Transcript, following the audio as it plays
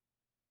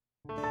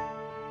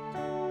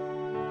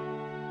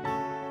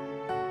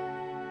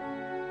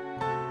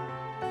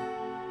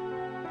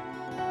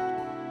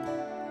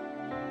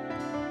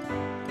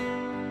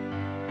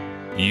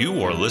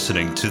You are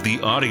listening to the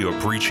audio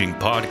preaching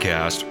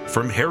podcast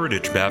from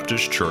Heritage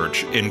Baptist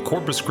Church in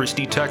Corpus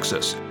Christi,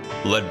 Texas,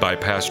 led by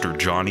Pastor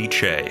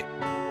Chae.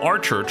 Our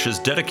church is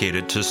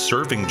dedicated to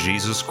serving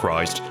Jesus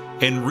Christ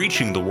and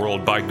reaching the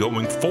world by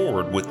going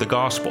forward with the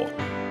gospel.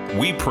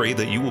 We pray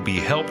that you will be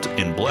helped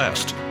and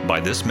blessed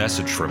by this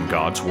message from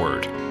God's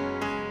Word.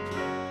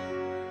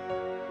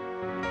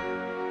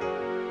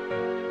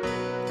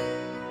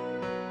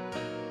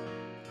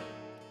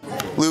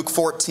 Luke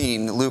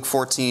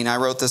 14. I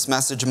wrote this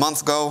message a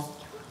month ago,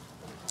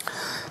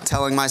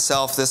 telling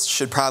myself this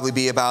should probably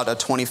be about a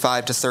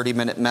 25 to 30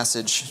 minute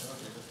message.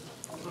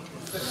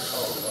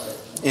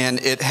 And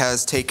it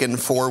has taken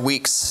 4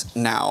 weeks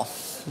now,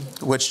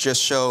 which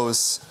just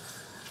shows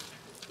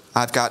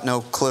I've got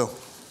no clue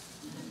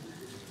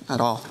at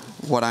all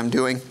what I'm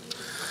doing.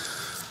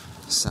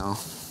 So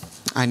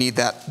I need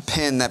that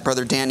pin that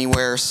Brother Danny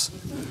wears.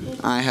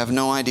 I have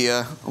no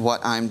idea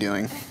what I'm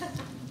doing.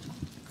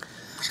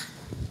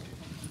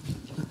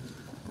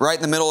 Right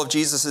in the middle of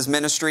Jesus'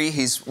 ministry,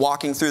 he's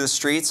walking through the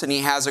streets and he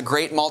has a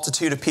great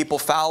multitude of people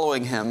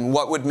following him.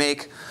 What would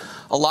make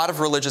a lot of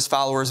religious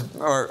followers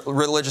or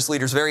religious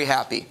leaders very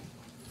happy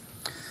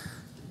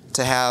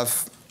to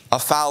have a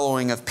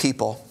following of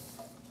people.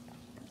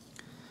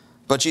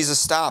 But Jesus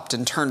stopped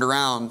and turned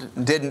around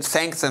and didn't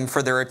thank them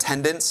for their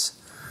attendance.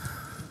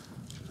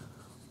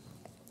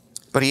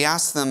 But he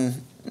asked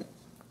them,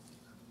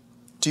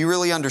 "Do you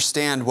really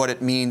understand what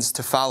it means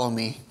to follow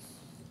me?"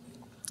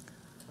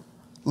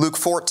 Luke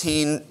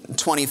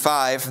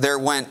 14:25, there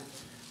went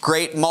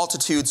great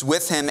multitudes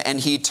with him, and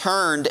he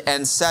turned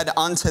and said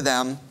unto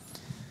them,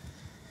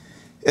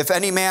 "If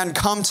any man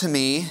come to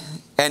me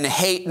and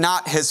hate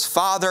not his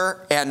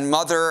father and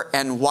mother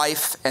and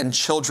wife and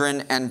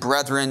children and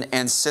brethren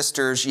and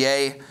sisters,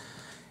 yea,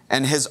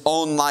 and his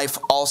own life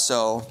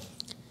also,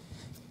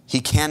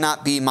 he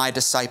cannot be my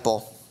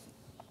disciple.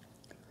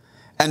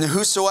 And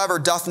whosoever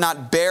doth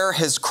not bear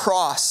his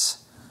cross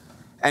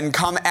and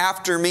come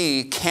after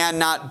me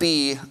cannot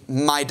be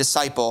my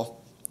disciple.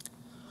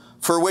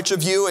 For which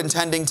of you,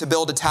 intending to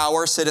build a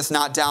tower, sitteth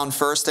not down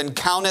first, and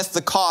counteth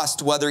the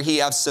cost whether he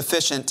have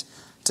sufficient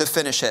to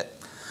finish it?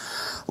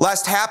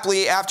 Lest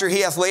haply, after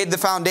he hath laid the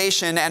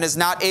foundation, and is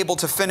not able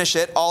to finish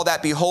it, all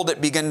that behold it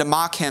begin to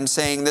mock him,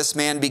 saying, This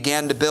man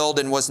began to build,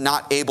 and was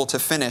not able to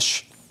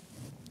finish.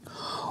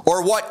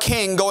 Or what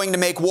king, going to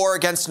make war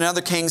against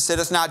another king,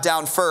 sitteth not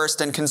down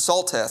first, and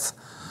consulteth,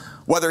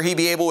 whether he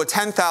be able with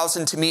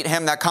 10,000 to meet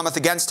him that cometh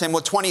against him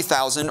with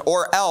 20,000,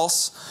 or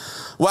else,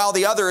 while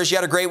the other is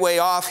yet a great way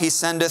off, he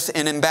sendeth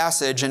an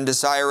ambassage and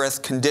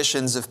desireth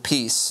conditions of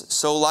peace.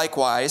 So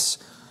likewise,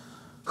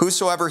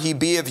 whosoever he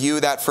be of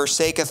you that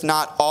forsaketh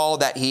not all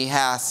that he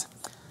hath,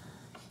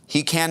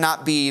 he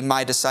cannot be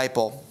my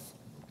disciple."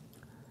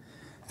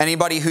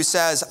 Anybody who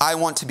says, "I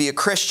want to be a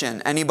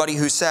Christian," anybody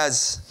who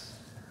says,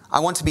 "I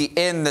want to be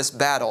in this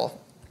battle,"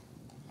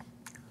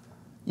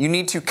 you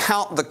need to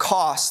count the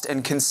cost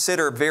and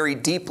consider very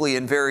deeply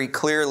and very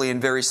clearly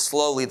and very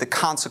slowly the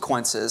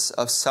consequences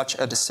of such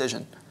a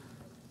decision.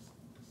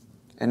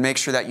 And make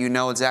sure that you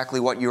know exactly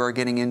what you are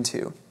getting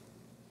into.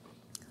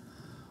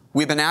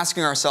 We've been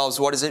asking ourselves,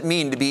 what does it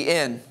mean to be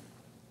in?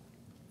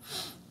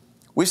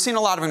 We've seen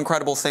a lot of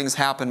incredible things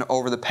happen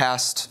over the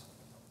past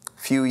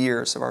few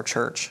years of our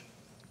church.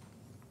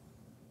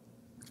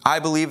 I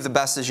believe the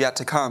best is yet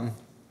to come.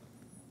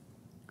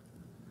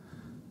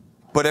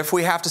 But if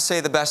we have to say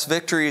the best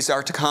victories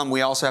are to come,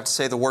 we also have to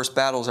say the worst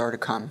battles are to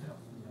come.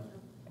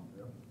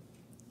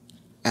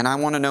 And I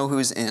want to know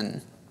who's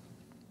in.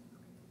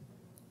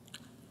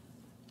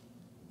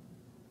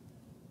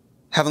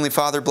 Heavenly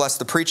Father, bless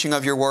the preaching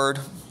of your word.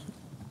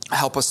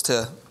 Help us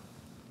to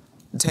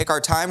take our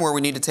time where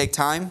we need to take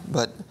time,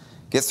 but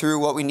get through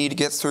what we need to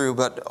get through.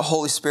 But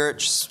Holy Spirit,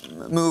 just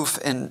move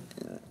in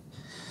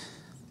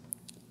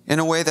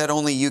a way that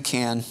only you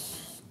can.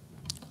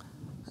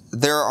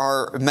 There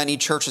are many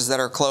churches that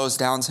are closed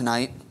down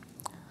tonight.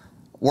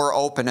 We're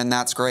open, and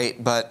that's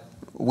great, but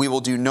we will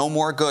do no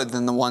more good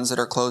than the ones that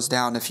are closed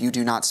down if you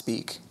do not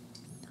speak.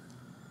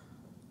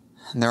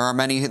 And there are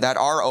many that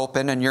are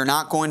open, and you're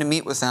not going to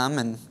meet with them,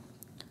 and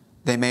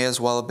they may as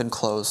well have been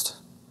closed.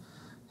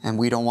 And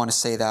we don't want to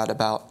say that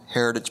about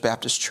Heritage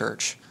Baptist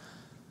Church.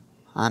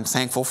 I'm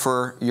thankful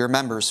for your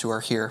members who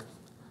are here.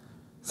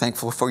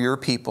 Thankful for your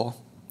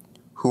people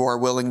who are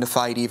willing to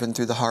fight even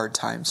through the hard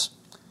times.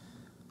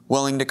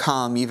 Willing to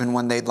come even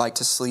when they'd like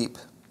to sleep.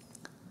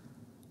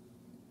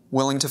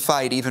 Willing to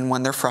fight even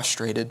when they're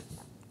frustrated.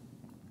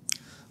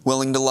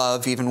 Willing to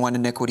love even when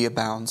iniquity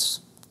abounds.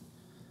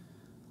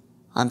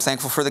 I'm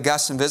thankful for the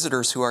guests and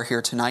visitors who are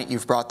here tonight.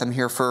 You've brought them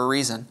here for a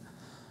reason.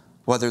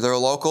 Whether they're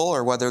local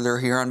or whether they're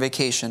here on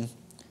vacation,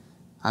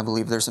 I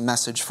believe there's a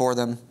message for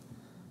them.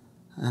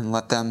 And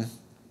let them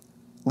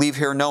leave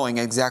here knowing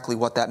exactly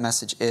what that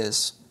message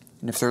is.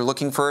 And if they're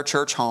looking for a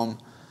church home,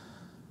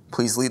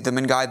 please lead them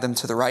and guide them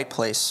to the right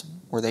place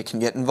where they can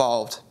get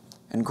involved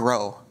and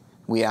grow.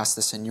 We ask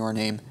this in your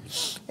name.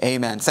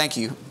 Amen. Thank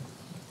you.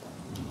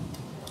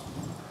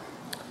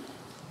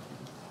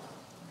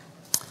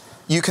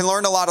 You can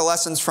learn a lot of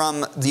lessons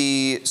from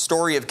the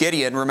story of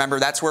Gideon. Remember,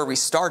 that's where we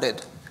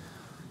started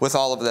with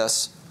all of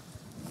this.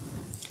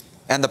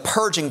 And the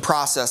purging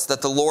process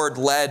that the Lord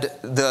led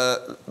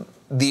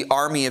the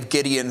army of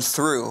Gideon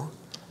through.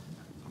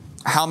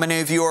 How many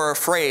of you are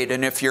afraid?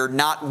 And if you're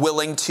not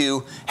willing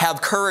to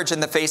have courage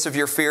in the face of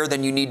your fear,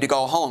 then you need to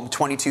go home.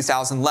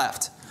 22,000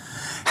 left.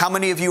 How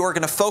many of you are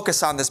going to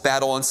focus on this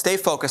battle and stay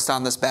focused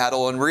on this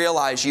battle and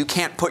realize you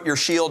can't put your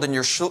shield and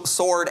your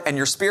sword and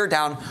your spear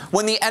down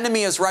when the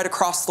enemy is right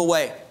across the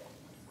way?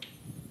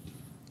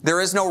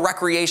 There is no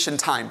recreation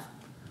time.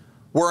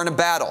 We're in a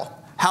battle.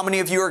 How many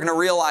of you are going to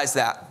realize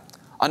that?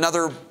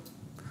 Another,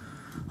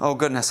 oh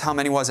goodness, how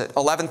many was it?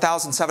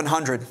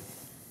 11,700,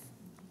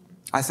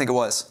 I think it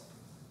was,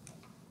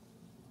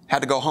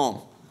 had to go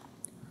home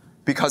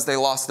because they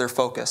lost their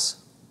focus.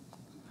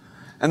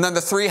 And then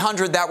the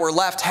 300 that were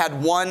left had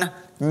one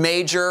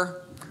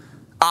major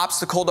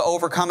obstacle to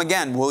overcome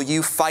again. Will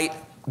you fight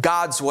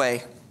God's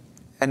way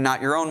and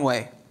not your own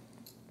way?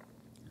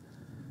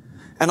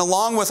 And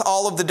along with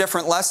all of the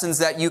different lessons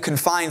that you can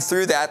find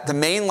through that, the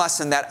main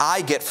lesson that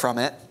I get from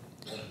it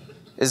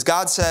is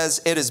God says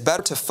it is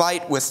better to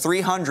fight with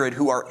 300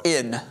 who are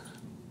in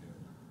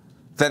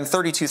than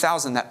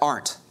 32,000 that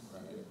aren't.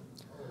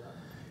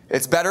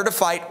 It's better to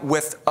fight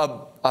with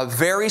a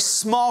very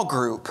small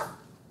group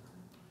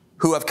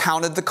who have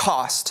counted the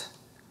cost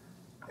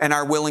and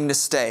are willing to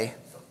stay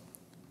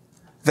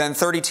than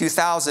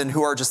 32,000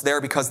 who are just there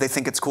because they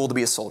think it's cool to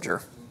be a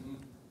soldier.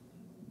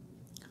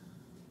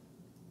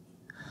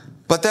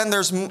 But then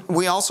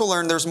we also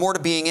learn there's more to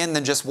being in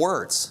than just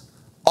words.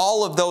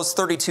 All of those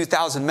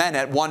 32,000 men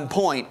at one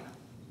point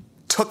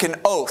took an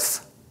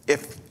oath,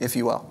 if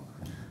you will,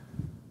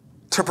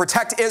 to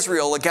protect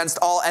Israel against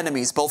all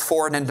enemies, both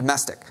foreign and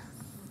domestic.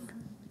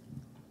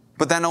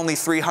 But then only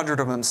 300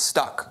 of them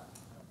stuck.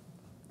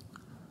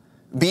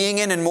 Being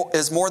in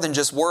is more than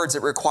just words.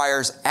 It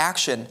requires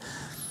action.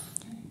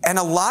 And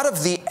a lot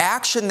of the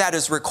action that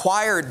is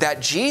required that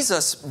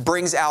Jesus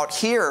brings out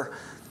here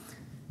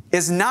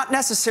is not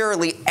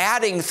necessarily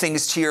adding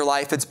things to your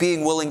life. It's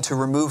being willing to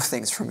remove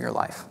things from your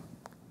life.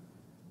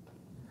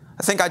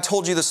 I think I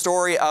told you the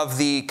story of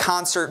the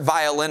concert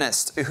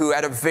violinist who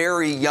at a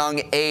very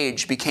young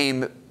age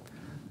became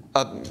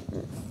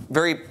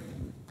very,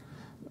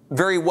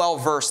 very well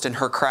versed in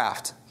her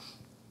craft.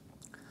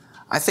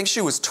 I think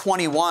she was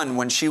 21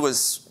 when she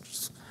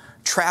was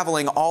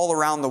traveling all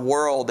around the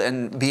world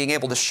and being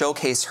able to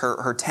showcase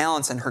her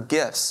talents and her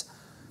gifts.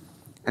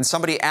 And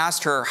somebody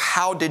asked her,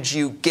 how did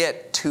you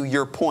get to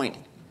your point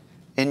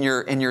in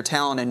your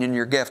talent and in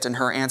your gift? And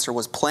her answer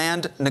was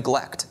planned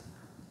neglect.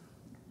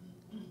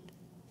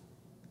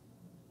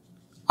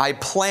 I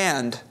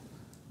planned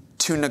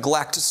to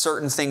neglect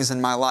certain things in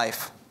my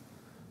life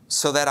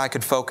so that I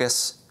could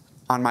focus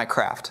on my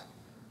craft.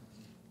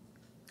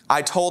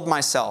 I told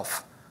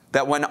myself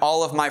that when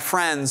all of my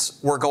friends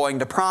were going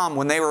to prom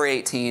when they were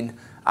 18,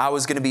 I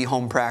was going to be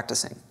home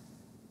practicing.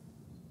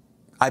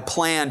 I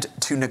planned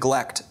to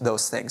neglect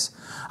those things.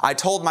 I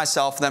told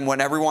myself then when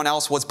everyone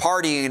else was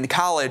partying in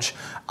college,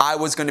 I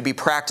was going to be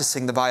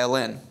practicing the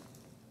violin.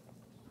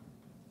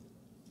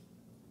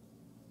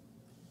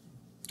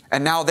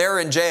 And now they're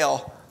in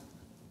jail,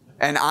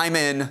 and I'm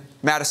in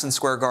Madison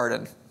Square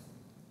Garden.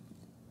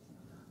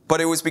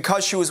 But it was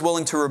because she was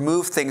willing to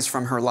remove things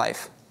from her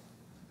life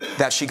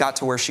that she got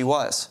to where she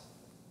was.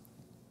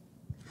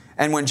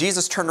 And when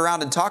Jesus turned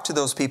around and talked to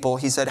those people,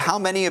 he said, how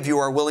many of you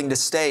are willing to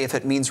stay if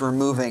it means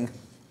removing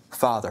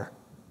father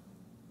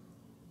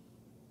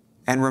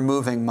and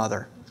removing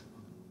mother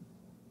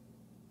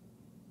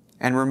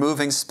and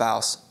removing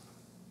spouse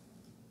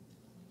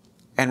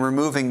and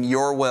removing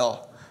your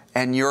will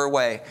and your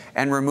way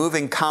and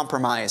removing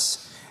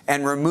compromise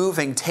and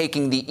removing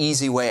taking the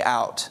easy way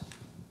out?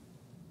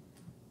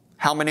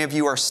 How many of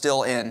you are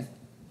still in?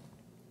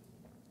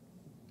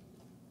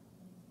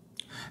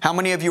 How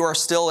many of you are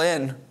still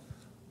in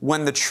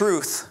when the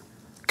truth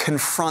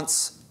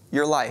confronts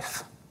your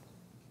life?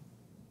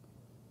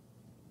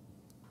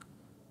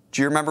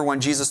 Do you remember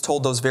when Jesus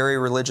told those very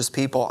religious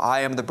people, I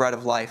am the bread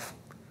of life,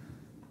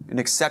 and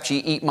except ye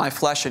eat my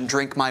flesh and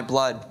drink my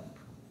blood?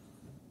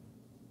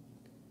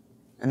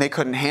 And they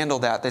couldn't handle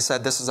that. They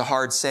said, this is a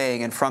hard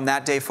saying. And from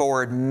that day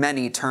forward,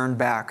 many turned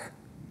back.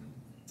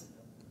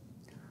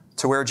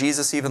 To where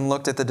Jesus even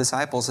looked at the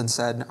disciples and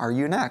said, are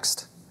you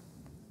next?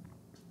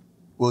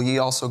 Will ye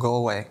also go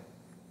away?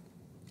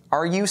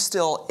 Are you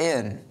still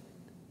in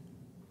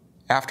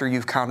after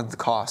you've counted the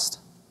cost?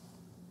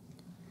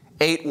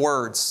 8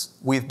 words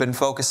we've been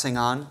focusing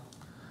on.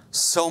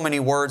 So many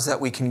words that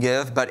we can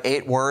give, but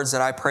 8 words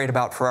that I prayed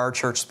about for our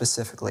church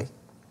specifically.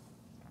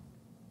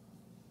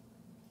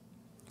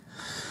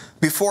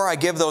 Before I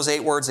give those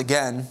 8 words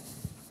again,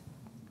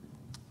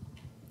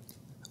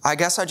 I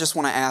guess I just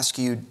want to ask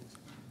you,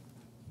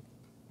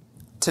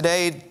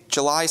 today,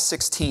 July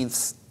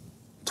 16th,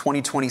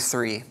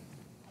 2023,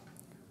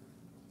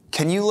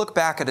 can you look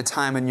back at a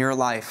time in your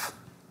life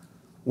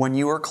when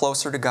you were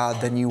closer to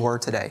God than you were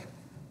today?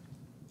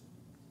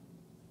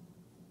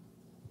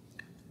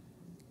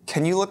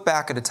 Can you look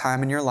back at a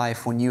time in your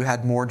life when you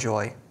had more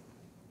joy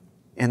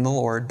in the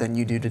Lord than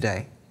you do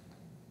today?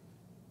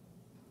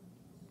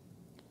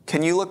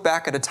 Can you look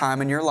back at a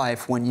time in your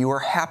life when you were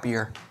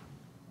happier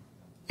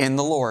in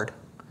the Lord,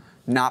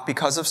 not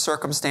because of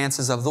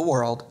circumstances of the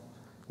world,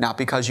 not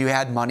because you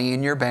had money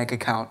in your bank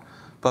account,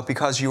 but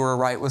because you were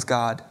right with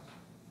God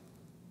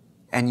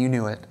and you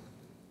knew it?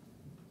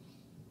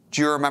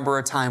 Do you remember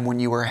a time when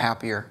you were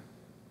happier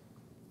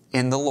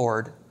in the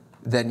Lord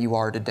than you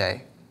are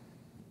today?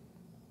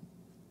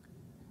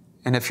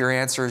 And if your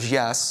answer is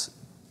yes,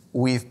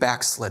 we've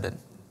backslidden.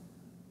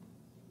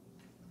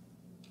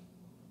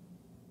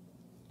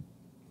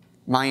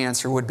 My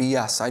answer would be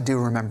yes, I do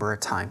remember a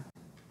time.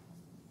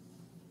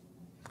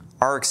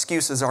 Our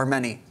excuses are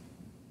many.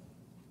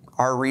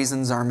 Our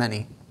reasons are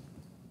many.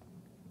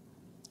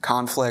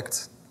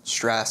 Conflict,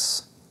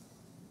 stress,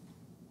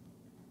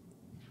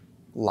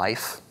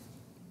 life,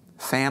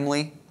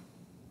 family,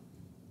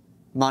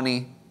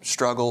 money,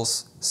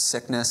 struggles,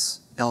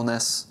 sickness,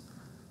 illness,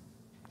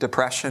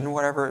 depression,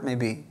 whatever it may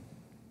be.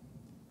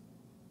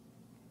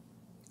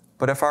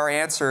 But if our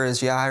answer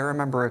is, yeah, I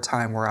remember a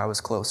time where I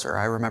was closer,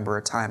 I remember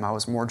a time I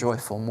was more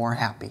joyful, more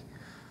happy,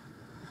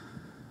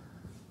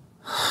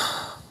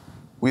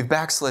 we've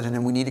backslidden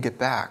and we need to get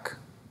back.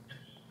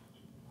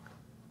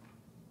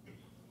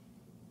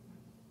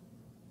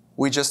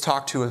 We just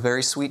talked to a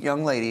very sweet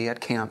young lady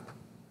at camp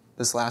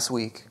this last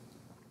week.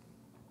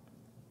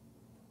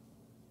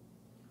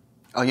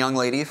 A young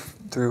lady,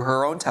 through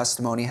her own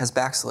testimony, has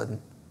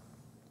backslidden.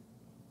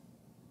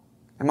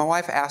 And my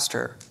wife asked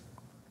her,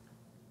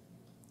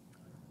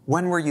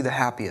 when were you the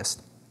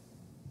happiest?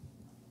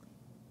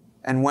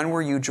 And when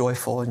were you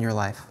joyful in your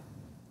life?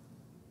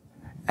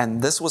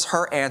 And this was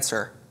her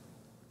answer.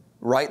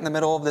 Right in the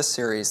middle of this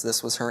series,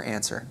 this was her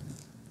answer.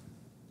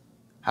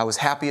 I was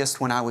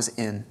happiest when I was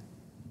in.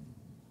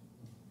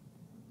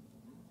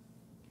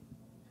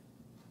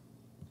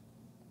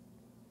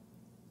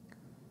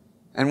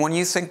 And when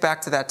you think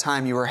back to that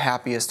time you were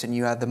happiest and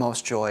you had the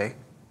most joy,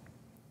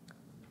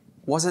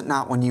 was it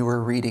not when you were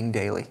reading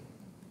daily?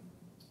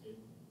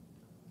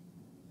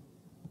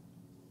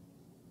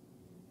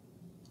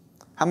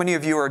 How many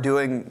of you are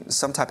doing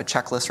some type of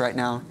checklist right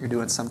now? You're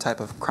doing some type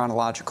of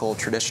chronological,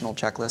 traditional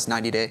checklist,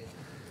 90-day.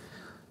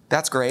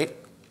 That's great.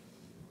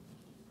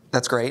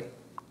 That's great.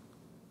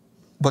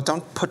 But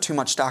don't put too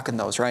much stock in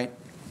those, right?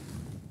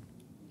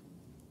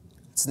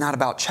 It's not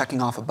about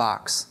checking off a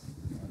box.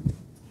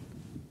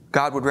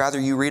 God would rather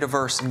you read a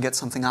verse and get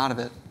something out of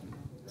it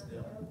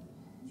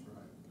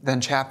than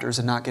chapters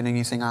and not get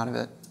anything out of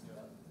it.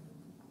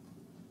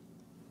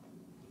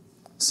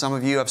 Some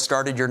of you have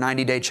started your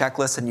 90-day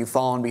checklist and you've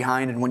fallen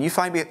behind. And when you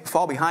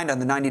fall behind on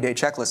the 90-day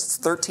checklist, it's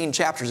 13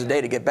 chapters a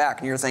day to get back.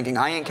 And you're thinking,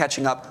 I ain't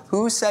catching up.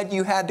 Who said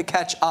you had to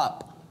catch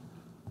up?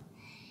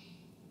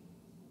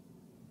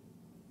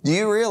 Do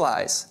you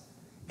realize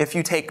if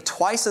you take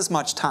twice as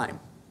much time,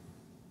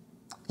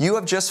 you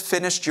have just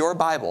finished your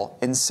Bible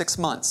in 6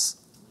 months?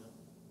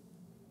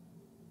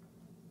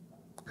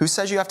 Who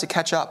says you have to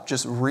catch up?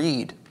 Just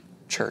read,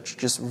 church.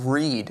 Just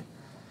read.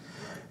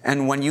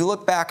 And when you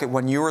look back at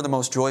when you were the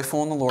most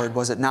joyful in the Lord,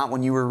 was it not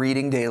when you were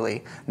reading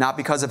daily? Not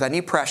because of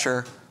any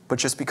pressure, but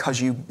just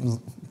because you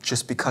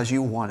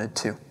wanted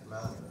to.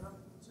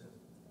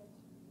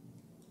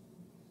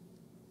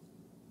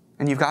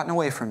 And you've gotten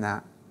away from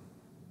that.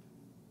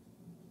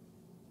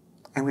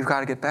 And we've got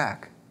to get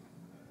back.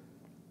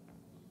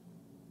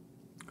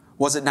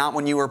 Was it not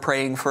when you were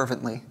praying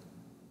fervently?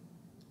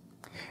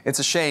 It's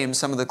a shame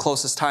some of the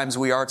closest times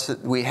we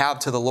have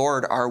to the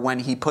Lord are when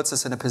He puts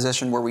us in a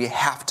position where we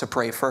have to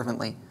pray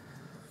fervently.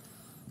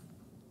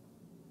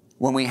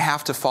 When we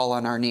have to fall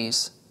on our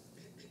knees.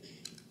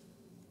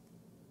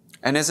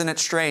 And isn't it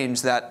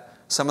strange that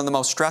some of the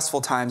most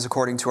stressful times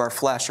according to our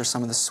flesh are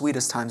some of the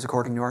sweetest times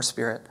according to our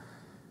spirit?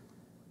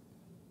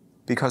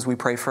 Because we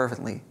pray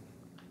fervently.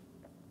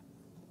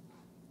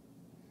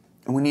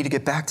 And we need to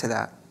get back to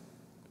that.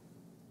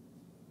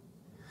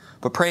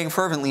 But praying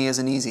fervently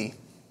isn't easy.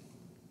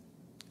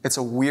 It's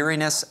a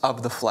weariness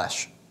of the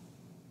flesh.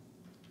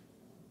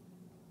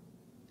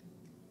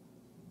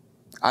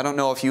 I don't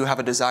know if you have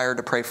a desire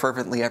to pray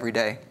fervently every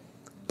day,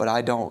 but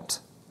I don't.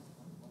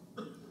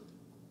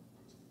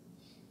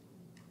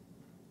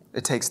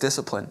 It takes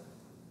discipline.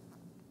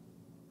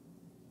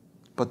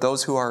 But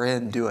those who are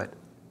in do it.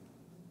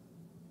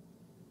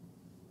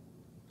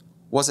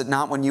 Was it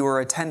not when you were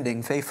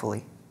attending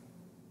faithfully?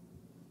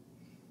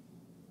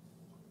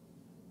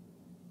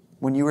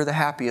 When you were the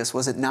happiest,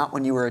 was it not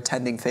when you were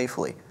attending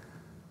faithfully?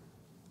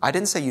 I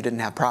didn't say you didn't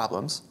have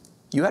problems.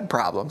 You had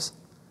problems.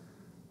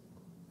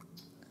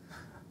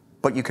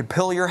 But you could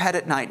pill your head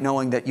at night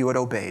knowing that you had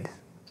obeyed.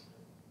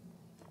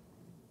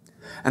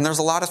 And there's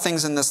a lot of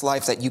things in this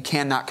life that you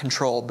cannot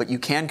control, but you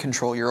can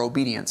control your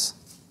obedience.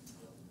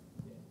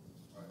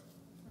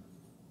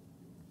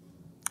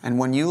 And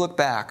when you look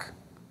back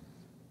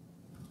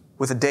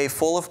with a day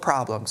full of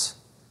problems,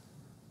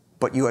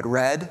 but you had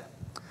read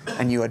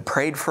and you had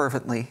prayed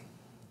fervently,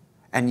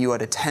 and you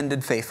had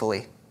attended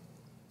faithfully,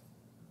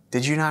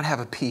 did you not have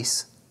a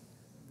peace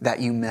that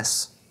you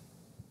miss?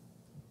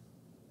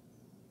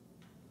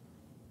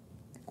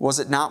 Was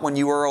it not when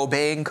you were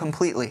obeying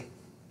completely?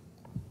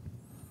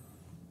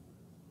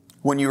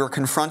 When you were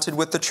confronted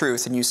with the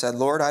truth and you said,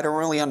 Lord, I don't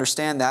really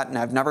understand that and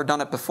I've never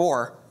done it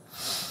before.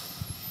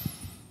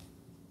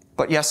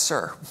 But yes,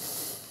 sir.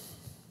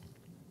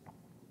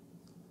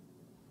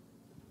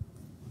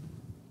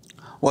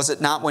 Was it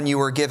not when you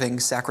were giving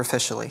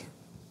sacrificially?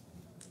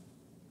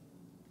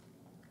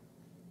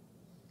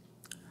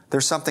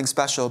 There's something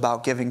special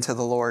about giving to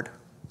the Lord.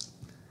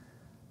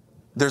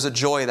 There's a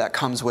joy that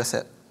comes with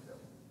it.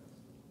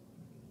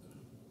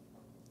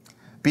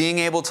 Being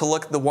able to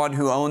look at the one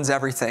who owns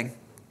everything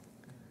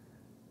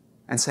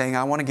and saying,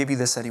 I want to give you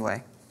this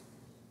anyway.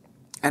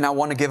 And I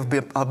want to give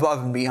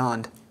above and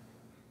beyond.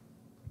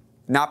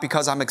 Not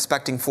because I'm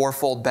expecting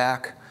fourfold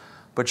back,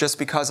 but just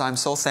because I'm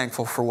so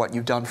thankful for what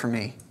you've done for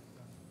me.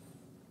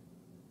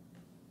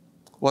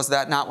 Was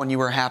that not when you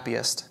were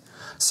happiest?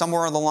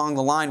 Somewhere along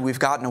the line, we've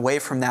gotten away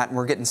from that and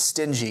we're getting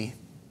stingy.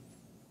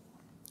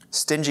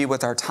 Stingy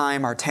with our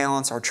time, our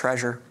talents, our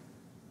treasure.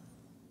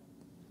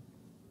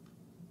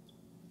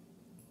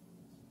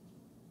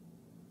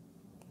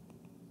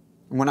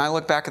 When I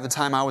look back at the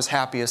time I was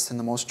happiest and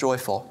the most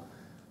joyful,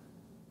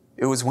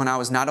 it was when I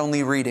was not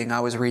only reading, I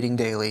was reading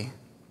daily.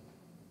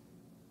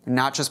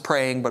 Not just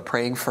praying, but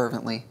praying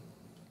fervently.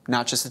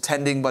 Not just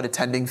attending, but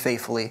attending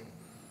faithfully.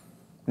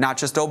 Not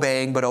just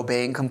obeying, but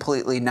obeying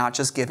completely. Not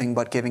just giving,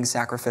 but giving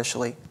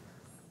sacrificially.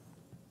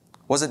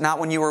 Was it not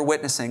when you were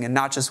witnessing, and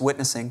not just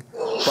witnessing,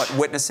 but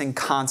witnessing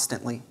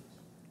constantly?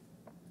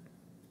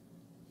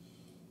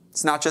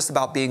 It's not just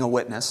about being a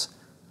witness.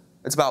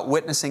 It's about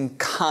witnessing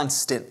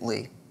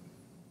constantly.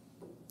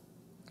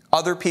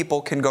 Other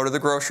people can go to the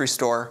grocery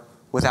store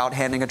without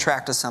handing a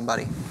tract to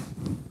somebody.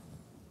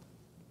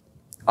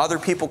 Other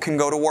people can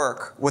go to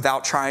work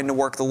without trying to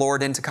work the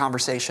Lord into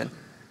conversation.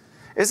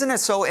 Isn't it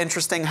so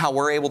interesting how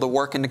we're able to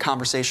work into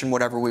conversation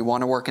whatever we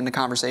want to work into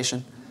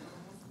conversation?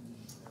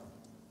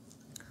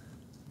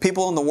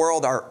 People in the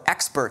world are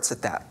experts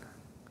at that.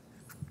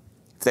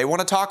 If they want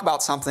to talk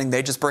about something,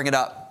 they just bring it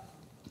up.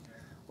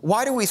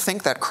 Why do we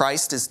think that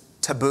Christ is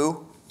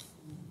taboo?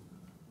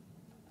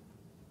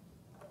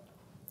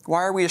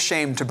 Why are we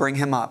ashamed to bring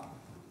him up?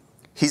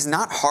 He's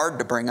not hard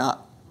to bring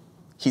up.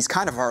 He's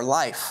kind of our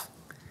life.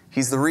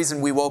 He's the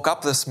reason we woke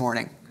up this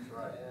morning.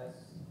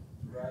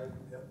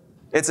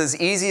 It's as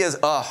easy as,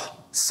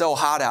 so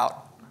hot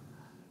out.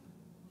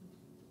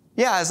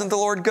 Yeah, isn't the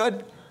Lord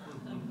good?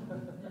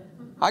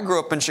 I grew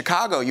up in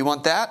Chicago. You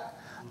want that?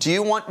 Do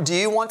you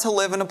want to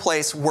live in a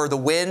place where the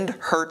wind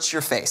hurts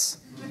your face?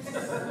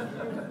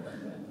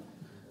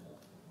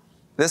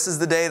 This is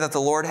the day that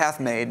the Lord hath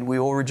made. We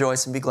will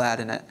rejoice and be glad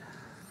in it.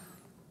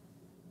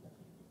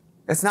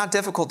 It's not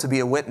difficult to be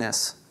a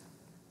witness.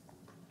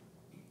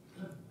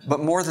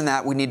 But more than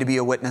that, we need to be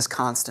a witness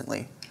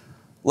constantly.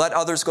 Let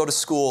others go to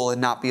school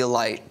and not be a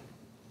light.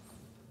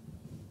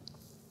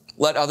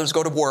 Let others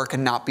go to work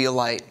and not be a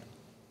light.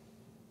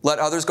 Let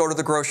others go to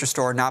the grocery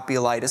store and not be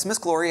a light. Is Miss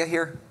Gloria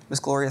here? Miss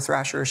Gloria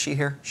Thrasher, is she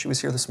here? She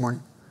was here this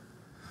morning.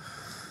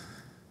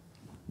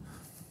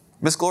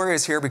 Miss Gloria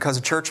is here because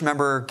a church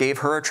member gave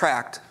her a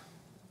tract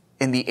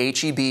in the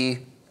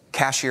HEB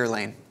cashier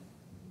lane.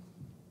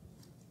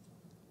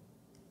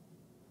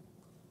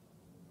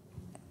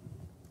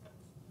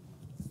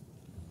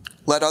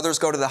 Let others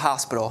go to the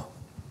hospital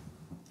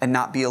and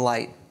not be a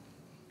light.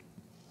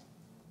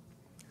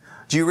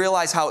 Do you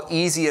realize how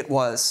easy it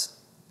was?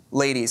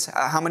 Ladies,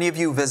 how many of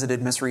you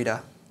visited Miss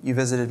Rita? You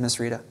visited Miss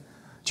Rita.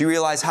 Do you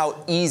realize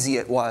how easy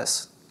it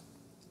was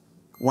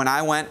when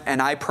I went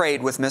and I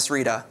prayed with Miss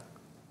Rita?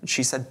 And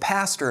she said,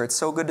 Pastor, it's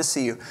so good to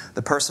see you.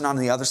 The person on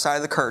the other side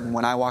of the curtain,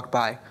 when I walked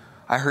by,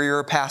 I heard you're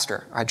a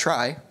pastor. I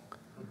try.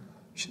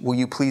 Will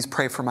you please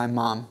pray for my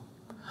mom?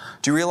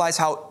 Do you realize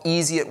how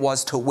easy it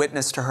was to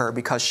witness to her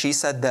because she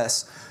said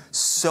this?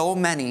 So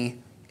many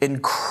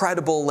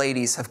incredible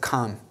ladies have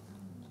come.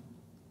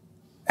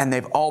 And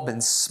they've all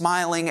been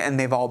smiling and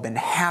they've all been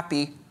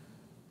happy.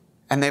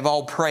 And they've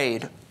all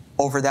prayed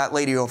over that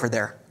lady over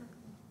there.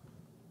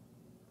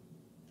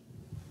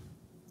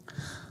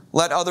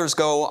 Let others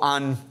go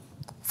on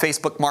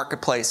Facebook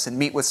Marketplace and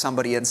meet with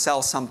somebody and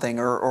sell something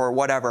or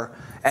whatever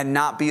and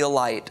not be a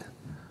light.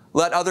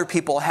 Let other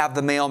people have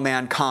the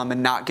mailman come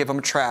and not give them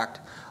a tract.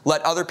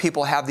 Let other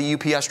people have the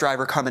UPS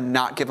driver come and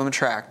not give them a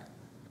tract.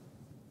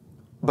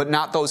 But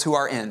not those who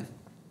are in.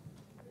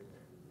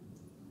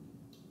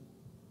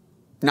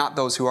 Not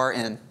those who are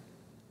in.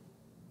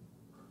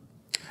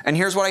 And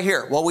here's what I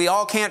hear. Well, we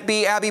all can't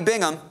be Abby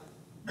Bingham.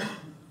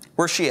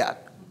 Where's she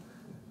at?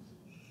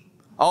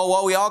 Oh,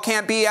 well, we all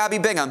can't be Abby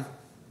Bingham.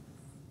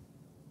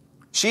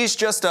 She's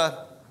just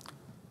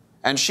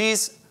and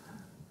she's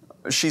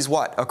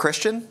what? A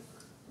Christian?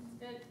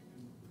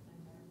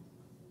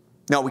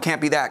 No, we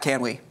can't be that, can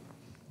we?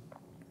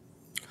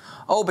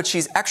 Oh, but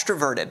she's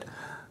extroverted.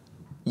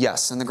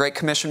 Yes, and the Great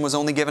Commission was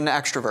only given to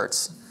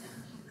extroverts.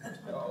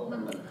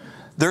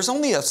 There's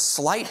only a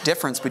slight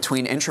difference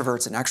between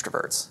introverts and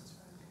extroverts.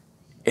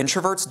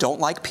 Introverts don't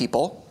like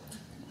people.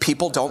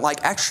 people don't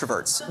like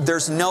extroverts.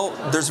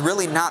 There's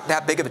really not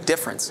that big of a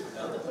difference.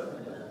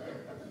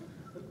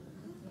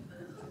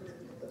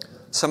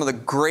 Some of the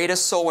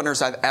greatest soul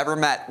winners I've ever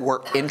met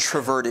were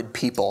introverted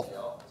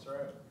people.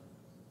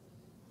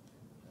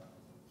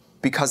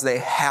 Because they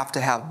have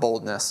to have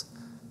boldness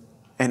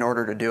in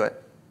order to do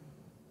it.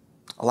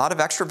 A lot of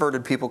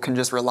extroverted people can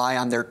just rely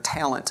on their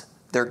talent,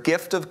 their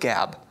gift of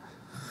gab.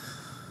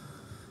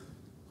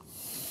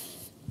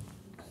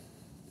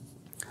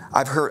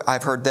 I've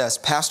heard this,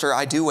 Pastor,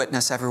 I do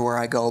witness everywhere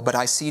I go, but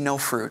I see no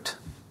fruit.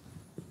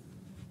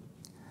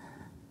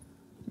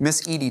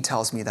 Miss Edie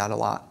tells me that a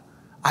lot.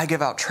 I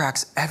give out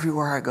tracts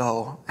everywhere I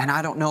go, and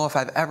I don't know if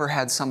I've ever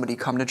had somebody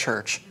come to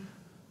church.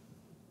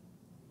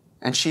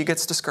 And she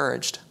gets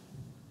discouraged.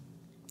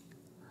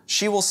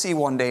 She will see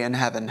one day in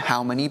heaven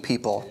how many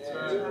people.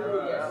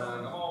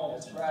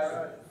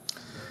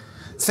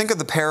 Think of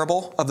the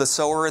parable of the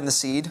sower and the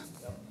seed.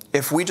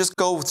 If we just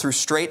go through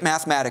straight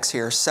mathematics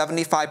here,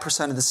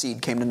 75% of the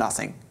seed came to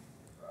nothing.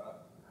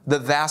 The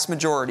vast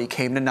majority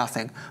came to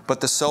nothing.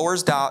 But the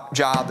sower's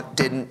job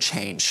didn't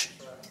change.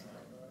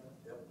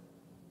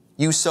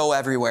 You sow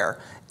everywhere,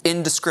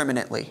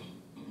 indiscriminately.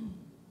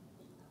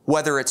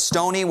 Whether it's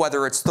stony,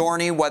 whether it's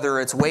thorny, whether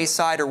it's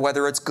wayside, or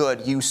whether it's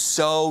good, you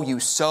sow, you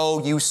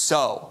sow, you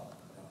sow.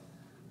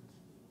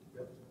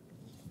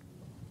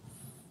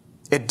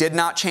 It did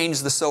not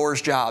change the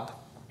sower's job.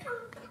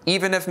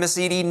 Even if Miss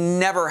Edie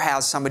never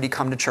has somebody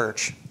come to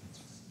church.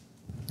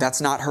 That's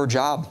not her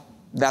job.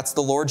 That's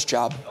the Lord's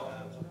job.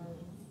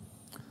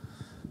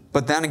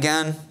 But then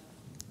again,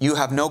 you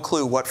have no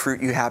clue what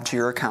fruit you have to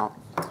your account.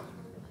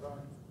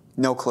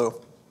 No clue.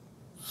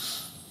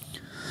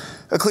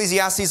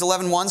 Ecclesiastes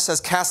 11:1 says,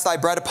 Cast thy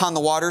bread upon the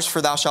waters,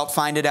 for thou shalt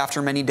find it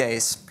after many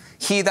days.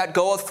 He that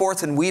goeth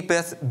forth and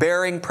weepeth,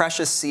 bearing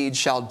precious seed,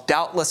 shall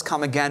doubtless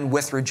come again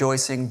with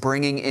rejoicing,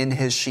 bringing in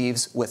his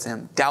sheaves with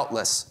him.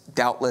 Doubtless,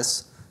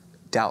 doubtless,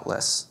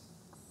 doubtless.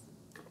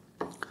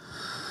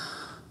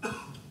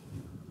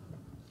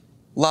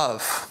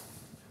 Love.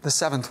 The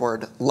seventh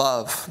word,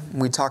 love.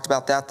 We talked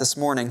about that this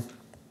morning.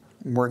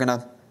 We're going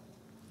to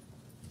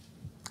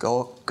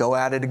go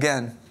at it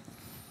again.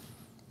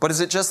 But is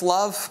it just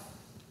love?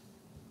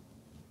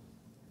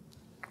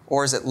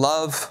 Or is it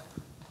love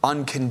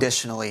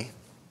unconditionally?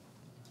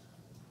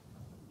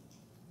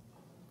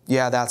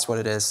 Yeah, that's what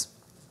it is.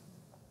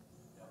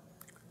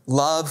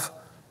 Love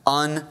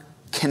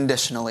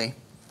unconditionally.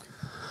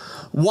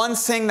 One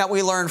thing that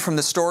we learn from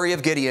the story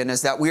of Gideon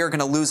is that we are going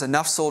to lose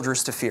enough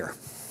soldiers to fear.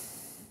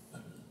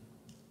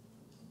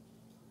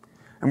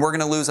 And we're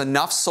going to lose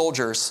enough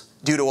soldiers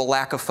due to a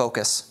lack of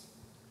focus.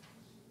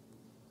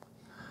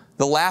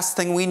 The last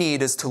thing we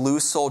need is to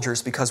lose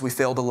soldiers because we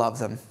fail to love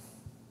them.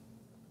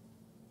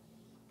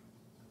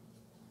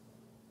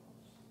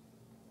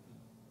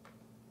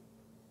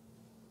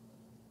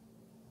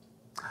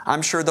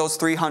 I'm sure those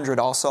 300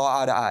 all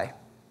saw eye to eye.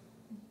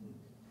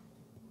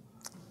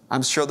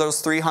 I'm sure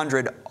those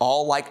 300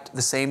 all liked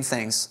the same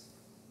things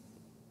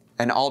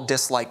and all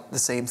disliked the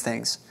same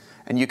things.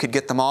 And you could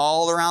get them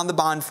all around the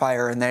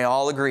bonfire and they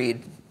all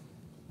agreed.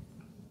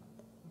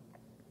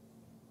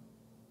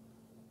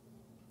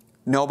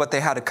 No, but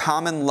they had a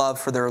common love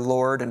for their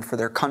Lord and for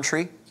their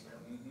country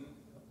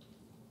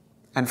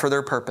and for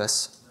their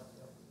purpose.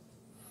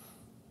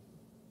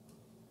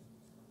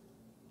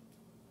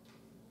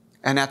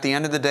 And at the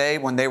end of the day,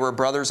 when they were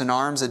brothers in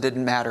arms, it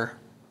didn't matter.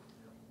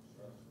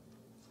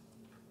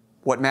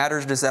 What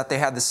mattered is that they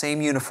had the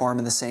same uniform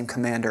and the same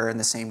commander and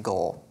the same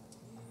goal.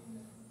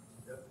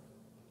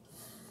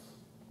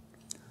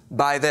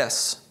 By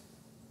this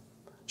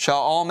shall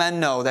all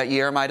men know that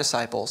ye are my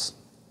disciples,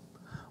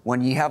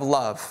 when ye have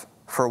love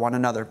for one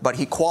another. But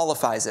he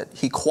qualifies it.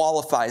 He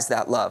qualifies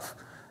that love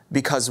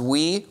because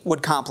we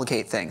would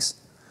complicate things.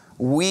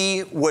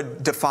 We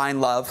would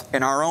define love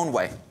in our own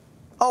way.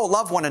 Oh,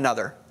 love one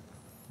another.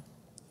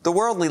 The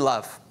worldly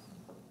love.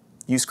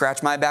 You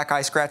scratch my back,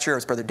 I scratch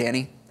yours, Brother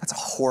Danny. That's a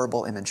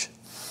horrible image.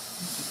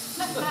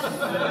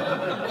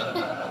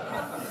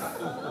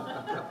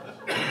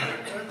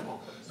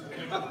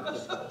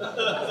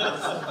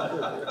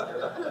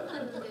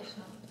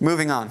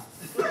 Moving on.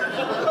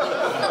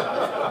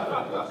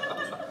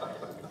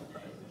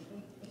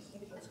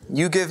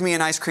 You give me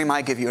an ice cream,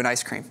 I give you an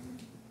ice cream.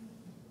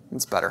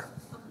 It's better.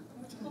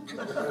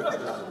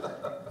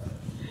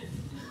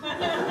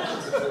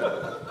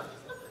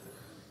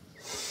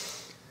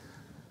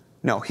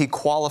 No, he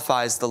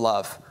qualifies the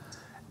love.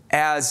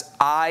 As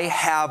I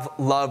have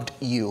loved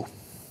you.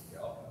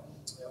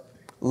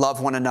 Love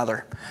one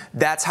another.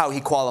 That's how he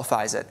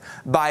qualifies it.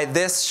 By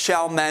this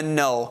shall men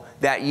know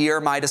that ye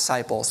are my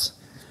disciples.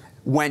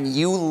 When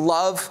you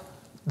love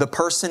the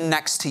person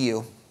next to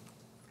you,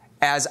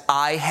 as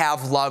I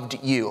have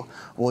loved you.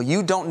 Well,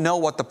 you don't know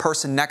what the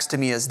person next to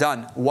me has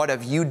done. What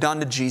have you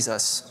done to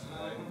Jesus?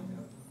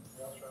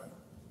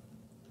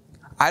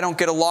 I don't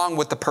get along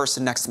with the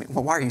person next to me.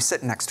 Well, why are you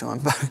sitting next to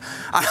him?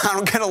 I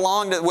don't get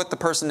along with the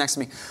person next to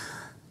me.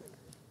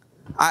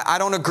 I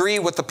don't agree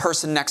with the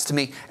person next to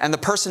me, and the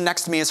person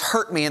next to me has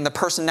hurt me, and the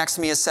person next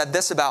to me has said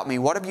this about me.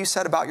 What have you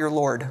said about your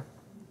Lord?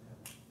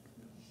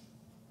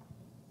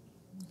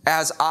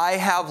 As I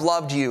have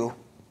loved you,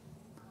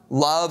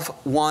 love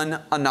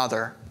one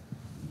another.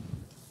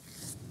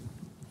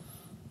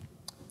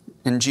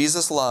 And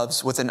Jesus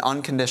loves with an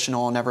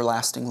unconditional and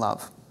everlasting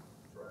love.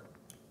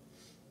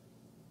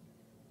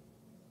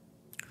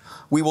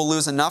 We will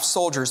lose enough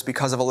soldiers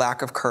because of a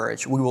lack of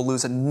courage. We will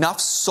lose enough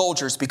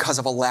soldiers because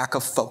of a lack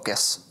of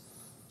focus.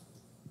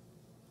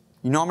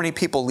 You know how many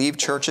people leave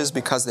churches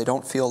because they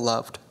don't feel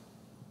loved?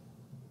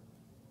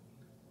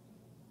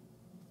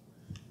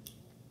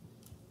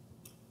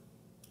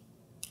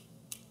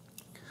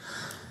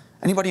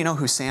 Anybody know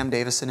who Sam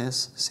Davison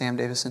is? Sam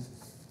Davison?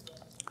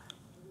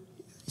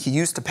 He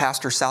used to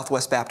pastor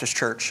Southwest Baptist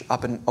Church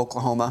up in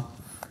Oklahoma.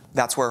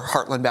 That's where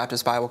Heartland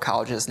Baptist Bible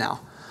College is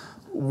now.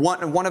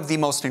 One of the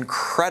most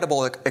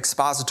incredible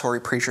expository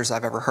preachers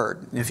I've ever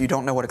heard. If you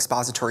don't know what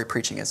expository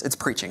preaching is, it's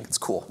preaching. It's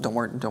cool. Don't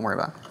worry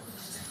about it.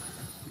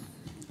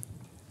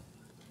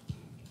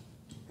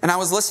 And I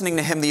was listening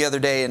to him the other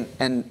day,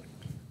 and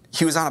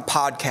he was on a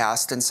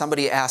podcast, and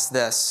somebody asked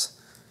this.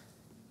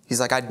 He's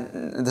like,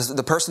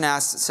 the person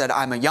said,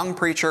 I'm a young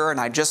preacher,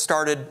 and I just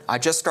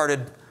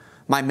started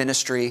my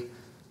ministry.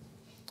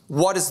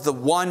 What is the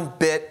one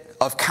bit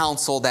of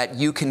counsel that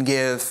you can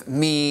give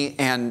me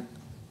and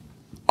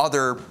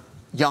other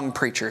young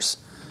preachers?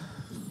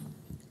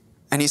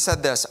 And he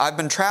said this: I've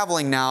been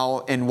traveling now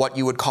in what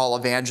you would call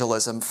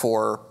evangelism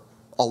for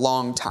a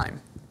long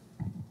time.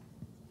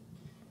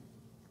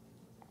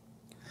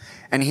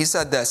 And he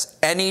said this: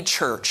 any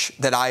church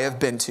that I have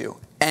been to,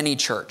 any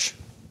church,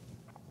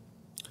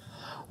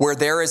 where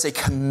there is a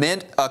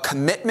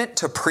commitment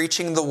to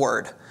preaching the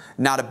word,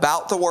 not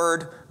about the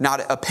word,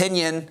 not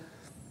opinion,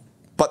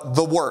 but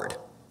the word.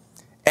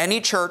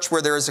 Any church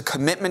where there is a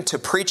commitment to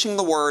preaching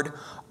the word,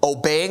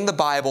 obeying the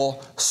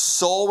Bible,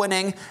 soul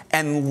winning,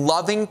 and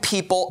loving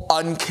people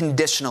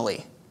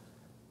unconditionally,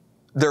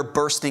 they're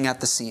bursting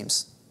at the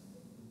seams.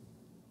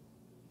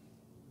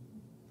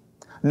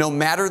 No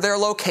matter their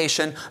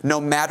location, no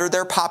matter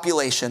their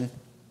population,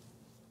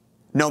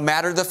 no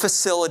matter the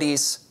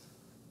facilities,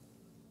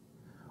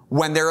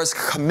 when there is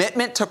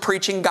commitment to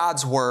preaching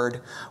God's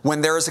word,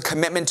 when there is a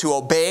commitment to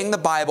obeying the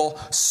Bible,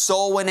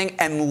 soul winning,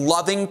 and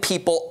loving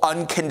people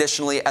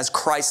unconditionally as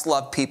Christ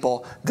loved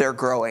people, they're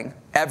growing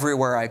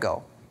everywhere I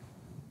go.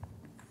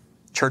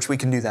 Church, we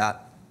can do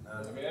that.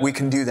 We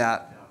can do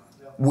that.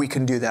 We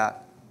can do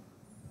that.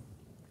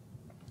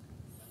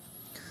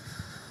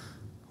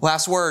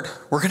 Last word.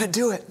 We're going to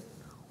do it.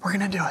 We're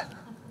going to do it.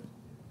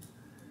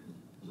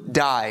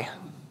 Die.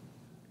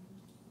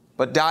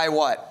 But die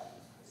what?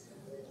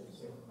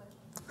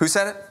 Who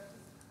said it?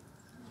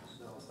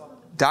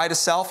 Die to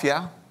self,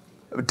 yeah.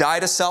 Die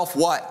to self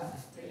what?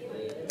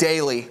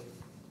 Daily.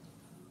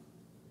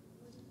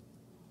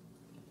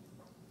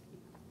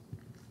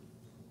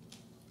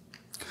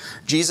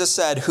 Jesus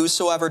said,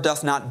 whosoever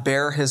doth not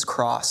bear his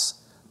cross.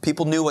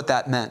 People knew what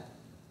that meant.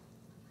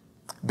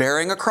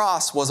 Bearing a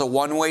cross was a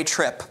one-way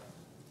trip.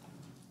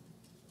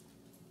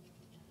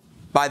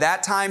 By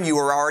that time, you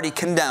were already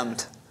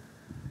condemned.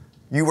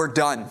 You were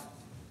done.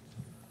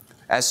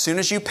 As soon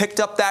as you picked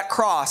up that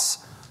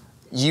cross,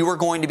 you were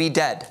going to be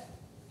dead.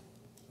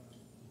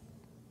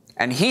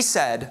 And he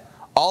said,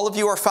 all of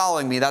you are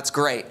following me, that's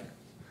great.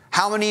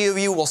 How many of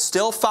you will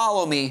still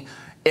follow me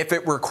if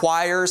it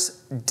requires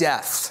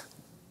death?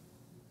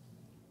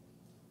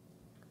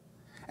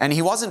 And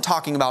he wasn't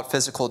talking about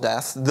physical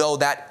death, though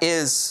that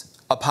is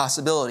a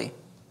possibility.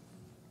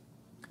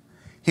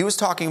 He was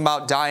talking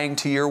about dying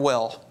to your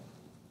will,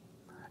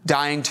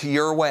 dying to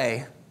your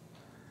way.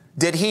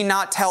 Did he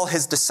not tell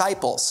his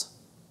disciples,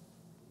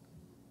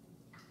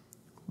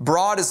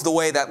 broad is the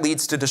way that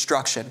leads to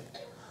destruction,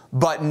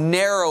 but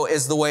narrow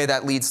is the way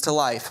that leads to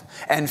life,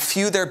 and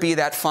few there be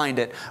that find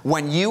it.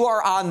 When you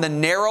are on the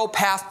narrow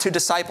path to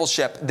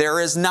discipleship, there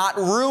is not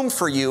room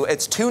for you.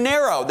 It's too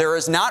narrow. There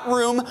is not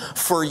room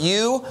for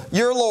you,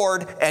 your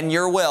Lord, and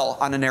your will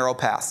on a narrow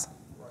path.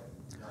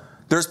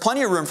 There's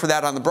plenty of room for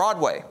that on the broad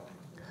way,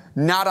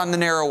 not on the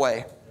narrow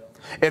way.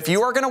 If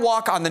you are going to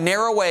walk on the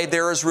narrow way,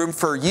 there is room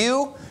for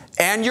you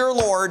and your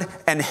Lord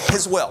and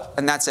His will,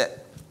 and that's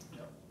it.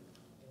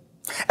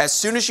 As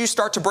soon as you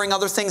start to bring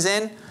other things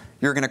in,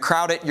 you're going to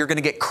crowd it, you're going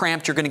to get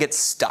cramped, you're going to get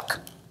stuck.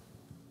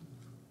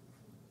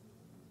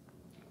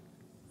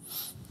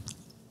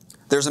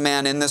 There's a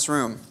man in this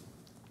room.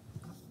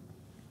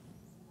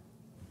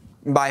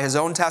 By his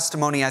own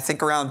testimony, I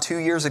think around 2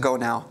 years ago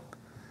now,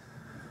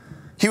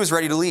 he was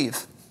ready to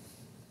leave.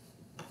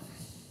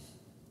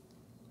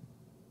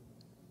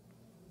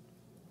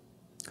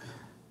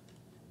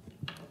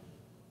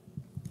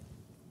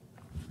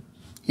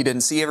 He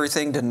didn't see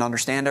everything, didn't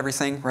understand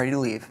everything, ready to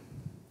leave.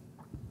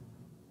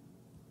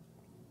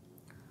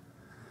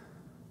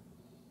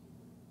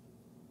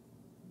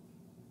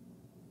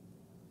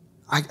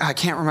 I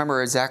can't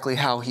remember exactly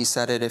how he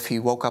said it, if he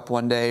woke up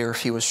one day or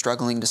if he was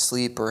struggling to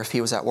sleep or if he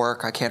was at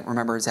work. I can't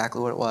remember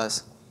exactly what it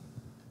was.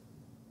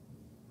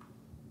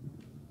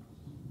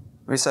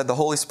 He said, the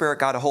Holy Spirit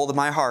got a hold of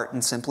my heart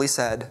and simply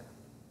said,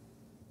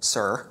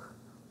 sir,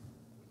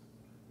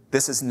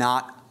 this is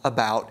not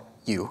about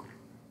you.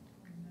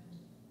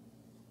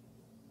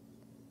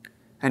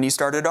 And he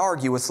started to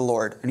argue with the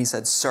Lord. And he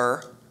said,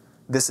 sir,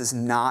 this is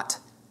not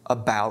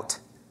about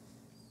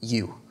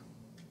you.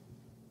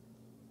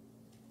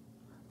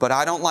 But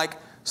I don't like,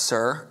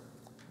 sir,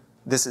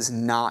 this is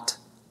not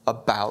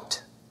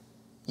about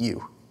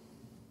you.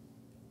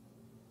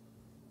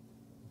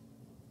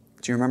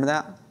 Do you remember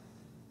that?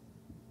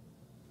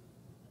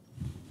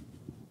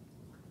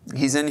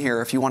 He's in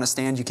here. If you want to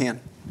stand, you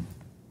can.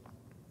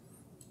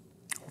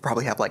 We'll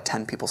probably have like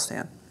 10 people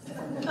stand.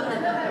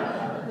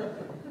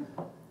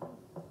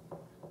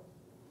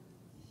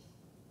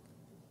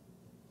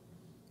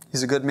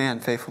 He's a good man,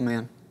 faithful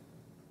man.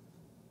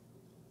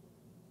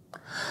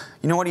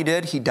 You know what he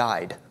did? He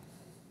died.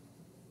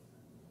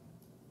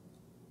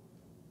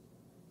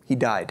 He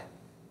died.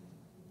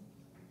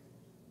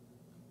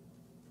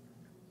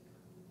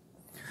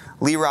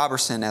 Lee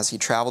Robertson, as he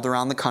traveled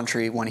around the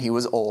country when he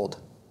was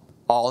old,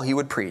 all he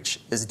would preach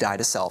is die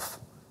to self,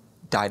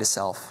 die to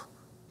self,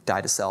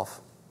 die to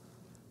self.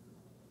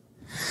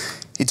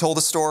 He told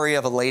the story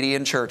of a lady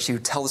in church. He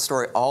would tell the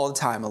story all the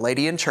time. A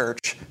lady in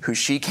church who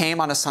she came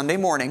on a Sunday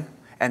morning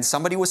and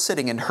somebody was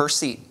sitting in her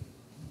seat.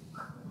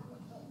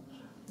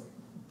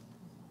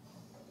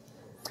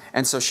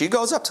 And so she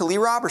goes up to Lee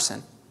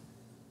Robertson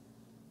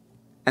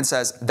and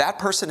says, that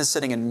person is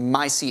sitting in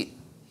my seat.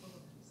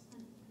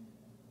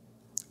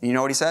 You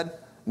know what he said?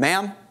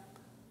 Ma'am,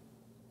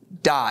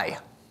 die.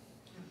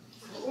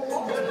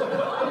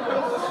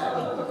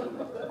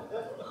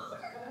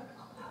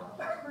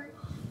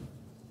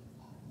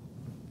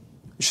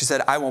 She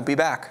said, I won't be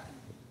back.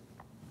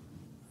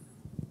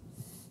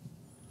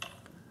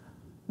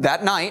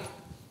 That night,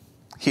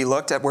 he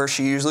looked at where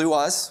she usually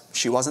was.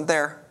 She wasn't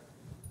there.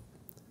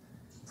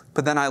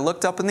 But then I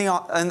looked up in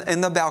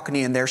the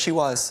balcony, and there she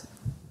was.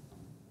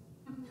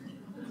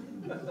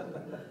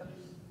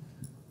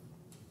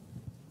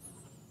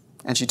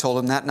 And she told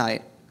him that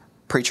night,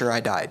 preacher, I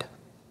died.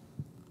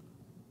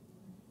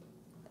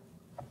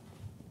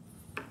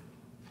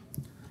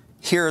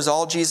 Here is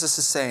all Jesus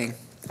is saying,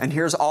 and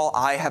here's all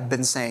I have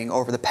been saying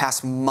over the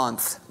past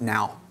month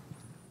now.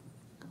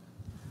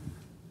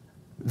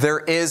 There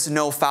is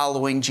no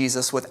following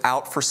Jesus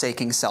without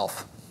forsaking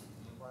self.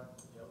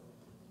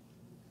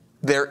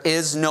 There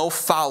is no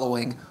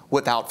following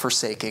without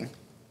forsaking.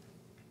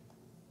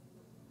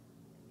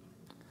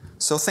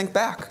 So think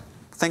back.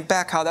 Think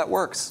back how that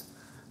works.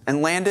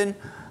 And Landon,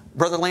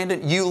 Brother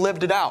Landon, you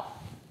lived it out.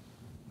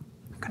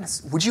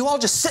 Goodness, would you all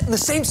just sit in the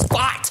same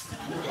spot?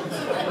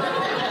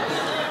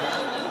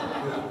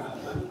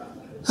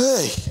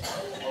 Hey.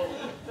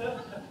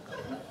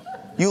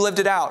 You lived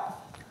it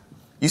out.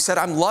 You said,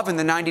 I'm loving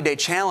the 90-day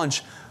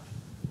challenge,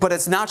 but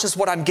it's not just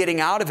what I'm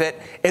getting out of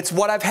it, it's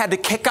what I've had to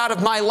kick out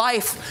of my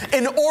life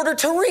in order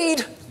to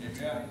read.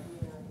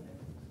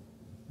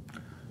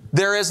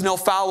 There is no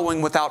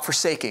following without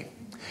forsaking.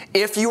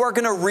 If you are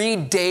going to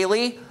read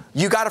daily,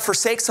 you got to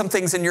forsake some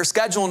things in your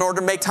schedule in order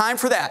to make time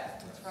for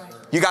that.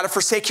 You got to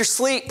forsake your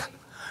sleep.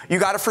 You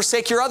got to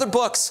forsake your other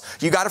books.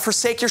 You got to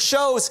forsake your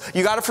shows.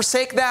 You got to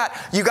forsake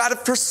that. You got to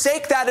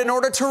forsake that in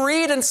order to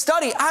read and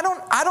study. I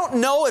don't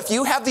know if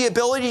you have the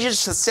ability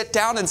just to sit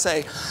down and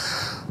say,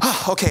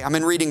 oh, okay, I'm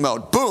in reading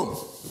mode. Boom.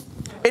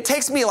 It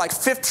takes me like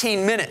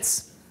 15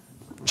 minutes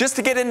just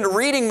to get into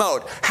reading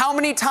mode. How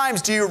many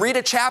times do you read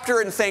a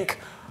chapter and think,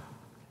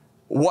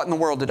 what in the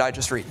world did I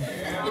just read?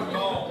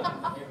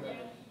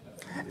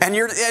 And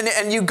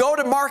you go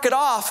to mark it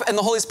off, and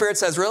the Holy Spirit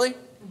says, really?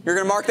 You're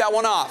going to mark that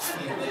one off.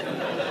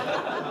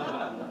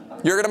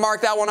 You're going to mark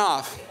that one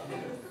off.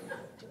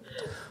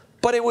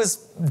 But it was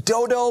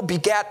Dodo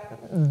begat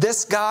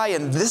this guy,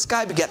 and this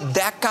guy begat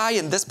that guy,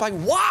 and this guy.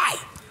 Why?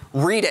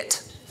 Read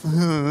it.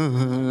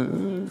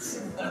 You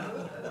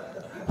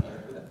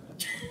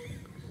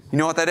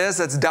know what that is?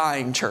 That's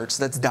dying, church.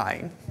 That's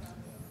dying.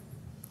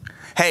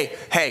 Hey.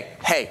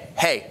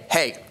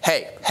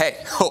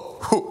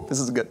 Oh, this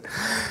is good.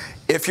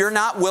 If you're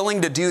not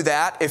willing to do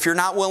that, if you're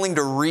not willing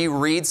to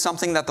reread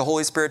something that the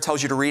Holy Spirit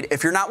tells you to read,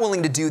 if you're not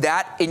willing to do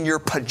that in your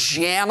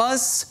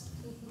pajamas,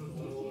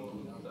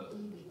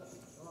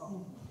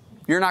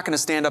 you're not going to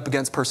stand up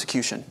against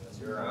persecution.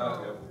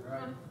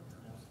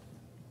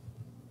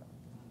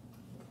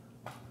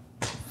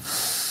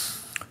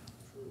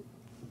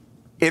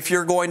 If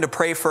you're going to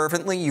pray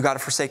fervently, you got to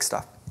forsake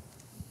stuff.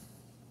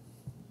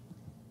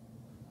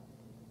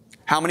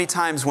 How many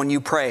times when you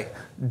pray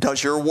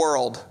does your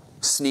world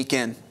sneak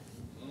in?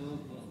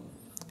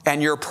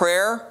 And your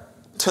prayer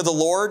to the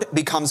Lord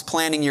becomes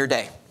planning your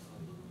day.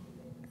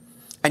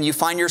 And you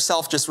find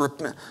yourself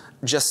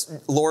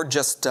Lord,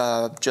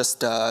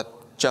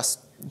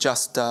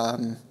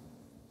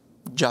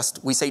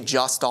 we say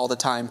just all the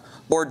time.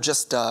 Lord,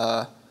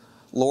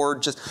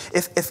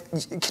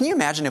 can you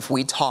imagine if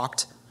we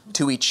talked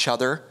to each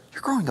other?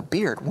 You're growing a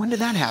beard. When did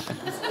that happen?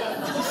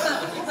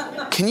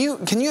 Can you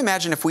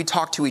imagine if we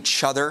talked to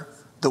each other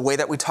the way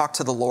that we talk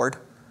to the Lord?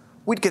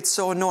 We'd get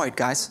so annoyed,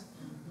 guys.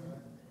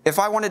 if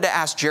I wanted to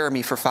ask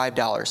Jeremy for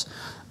 $5,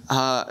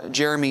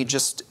 Jeremy,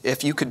 just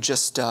if you could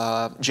just,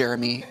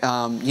 Jeremy,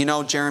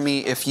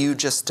 Jeremy, if you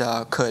just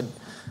could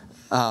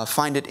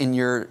find it in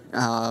your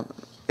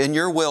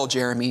will,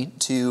 Jeremy,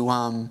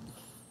 to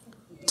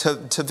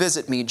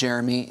visit me,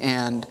 Jeremy,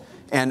 and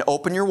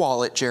open your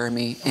wallet,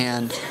 Jeremy,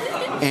 and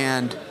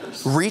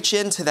reach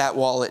into that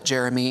wallet,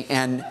 Jeremy,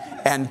 and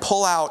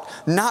pull out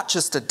not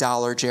just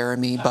 $1,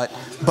 Jeremy,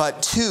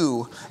 but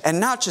two, and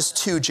not just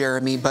two,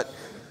 Jeremy, but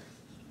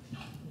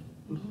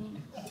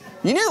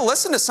you need to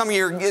listen to some of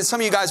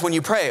you guys when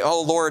you pray.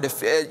 Oh Lord,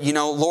 if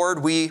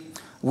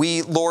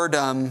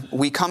Lord,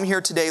 we come here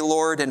today,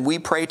 Lord, and we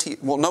pray to you.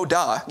 Well, no,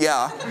 duh,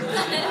 yeah.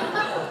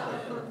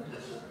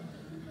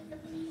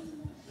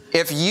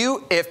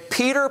 If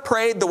Peter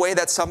prayed the way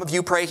that some of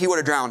you pray, he would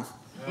have drowned.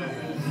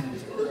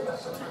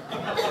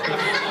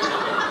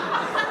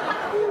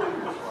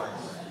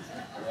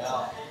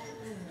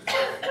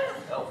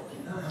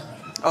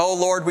 Oh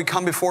Lord, we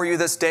come before you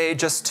this day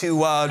just to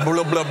blah,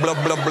 blah, blah, blah,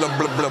 blah, blah,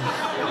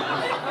 blah.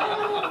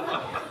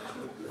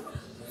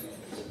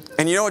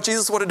 And you know what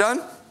Jesus would have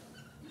done?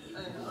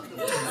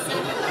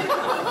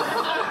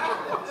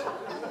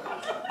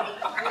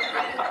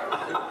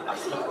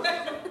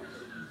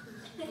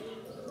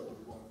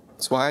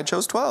 That's why I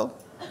chose 12.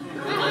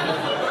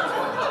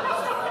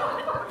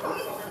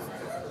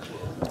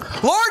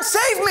 Lord,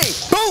 save me!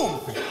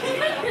 Boom!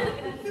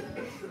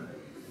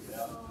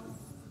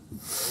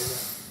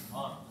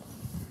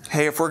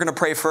 Hey, if we're going to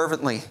pray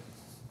fervently,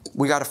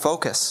 we got to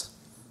focus.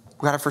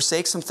 We got to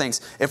forsake some things.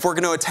 If we're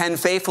going to attend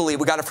faithfully,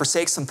 we got to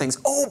forsake some things.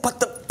 Oh, but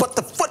the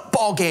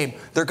football game,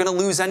 they're going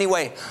to lose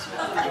anyway.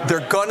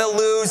 They're going to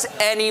lose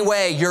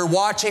anyway. You're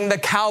watching the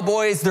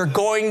Cowboys, they're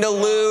going to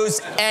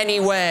lose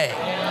anyway.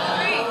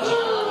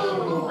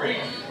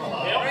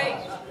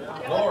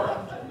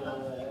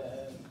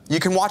 You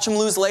can watch them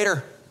lose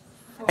later,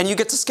 and you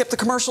get to skip the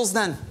commercials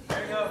then.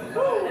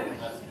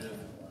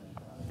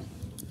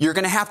 You're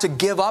going to have to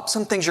give up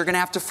some things. You're going to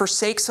have to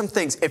forsake some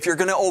things. If you're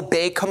going to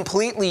obey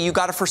completely, you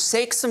got to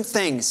forsake some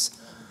things.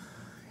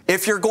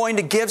 If you're going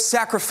to give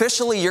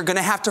sacrificially, you're going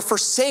to have to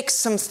forsake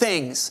some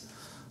things.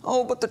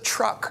 Oh, but the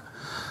truck.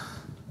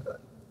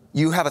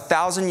 You have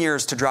 1,000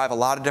 years to drive a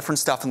lot of different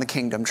stuff in the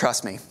kingdom,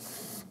 trust me.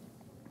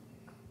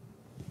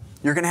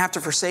 You're going to have to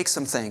forsake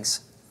some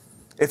things.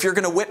 If you're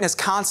going to witness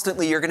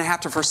constantly, you're going to have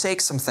to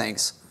forsake some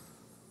things.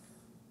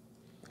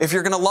 If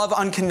you're going to love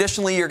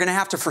unconditionally, you're going to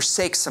have to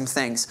forsake some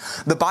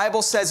things. The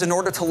Bible says in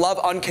order to love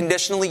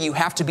unconditionally, you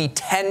have to be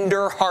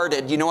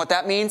tender-hearted. You know what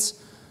that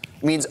means?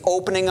 It means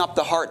opening up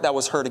the heart that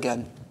was hurt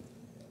again.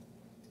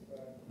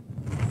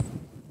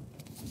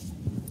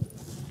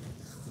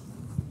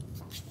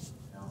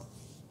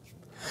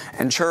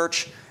 And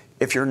church,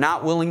 if you're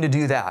not willing to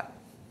do that,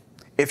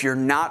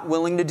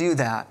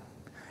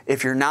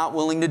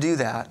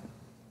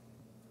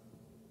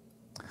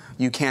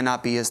 you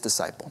cannot be His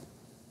disciple.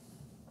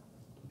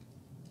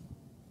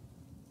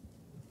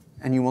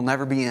 And you will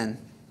never be in.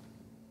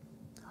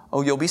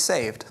 Oh, you'll be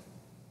saved.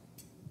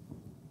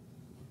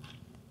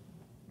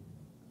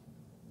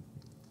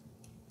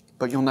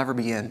 But you'll never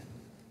be in.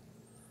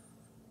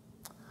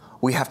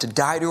 We have to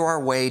die to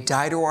our way,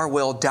 die to our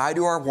will, die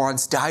to our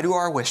wants, die to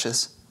our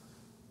wishes.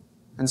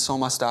 And so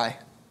must I.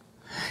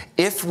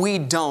 If we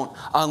don't,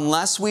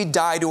 unless we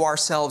die to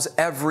ourselves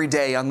every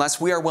day, unless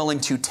we are willing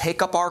to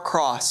take up our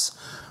cross,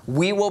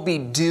 we will be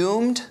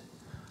doomed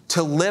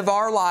to live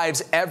our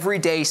lives every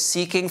day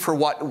seeking for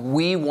what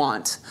we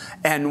want.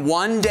 And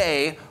one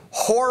day,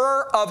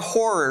 horror of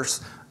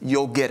horrors,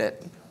 you'll get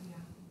it.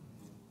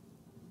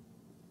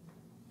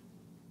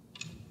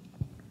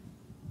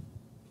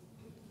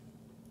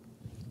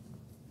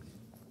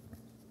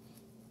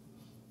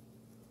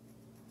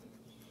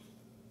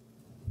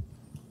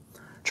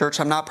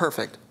 Church, I'm not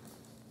perfect.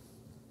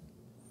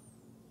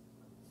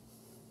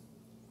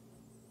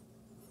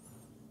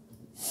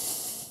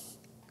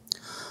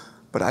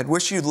 But I'd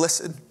wish you'd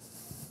listen.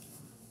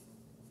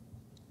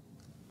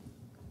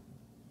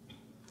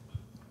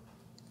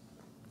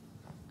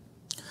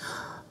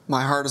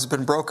 My heart has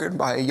been broken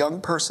by a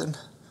young person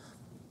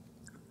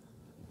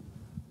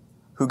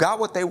who got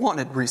what they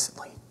wanted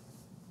recently.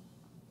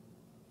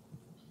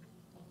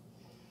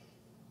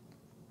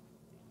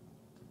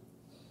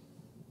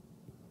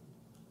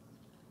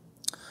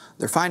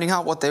 They're finding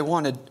out what they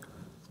wanted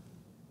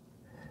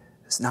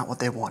is not what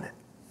they wanted.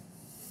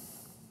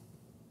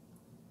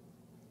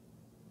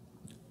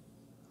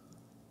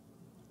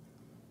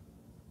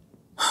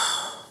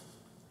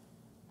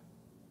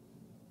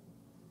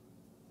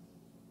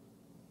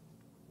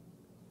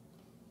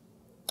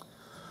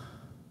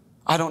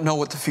 I don't know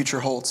what the future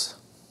holds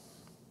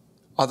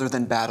other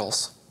than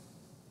battles.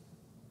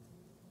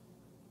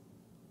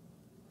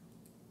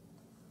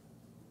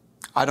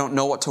 I don't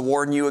know what to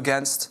warn you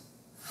against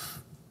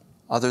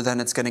other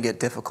than it's going to get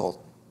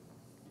difficult.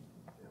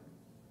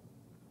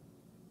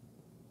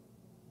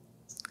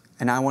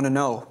 And I want to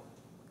know,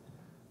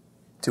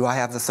 do I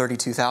have the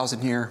 32,000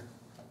 here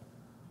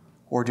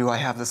or do I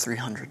have the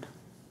 300?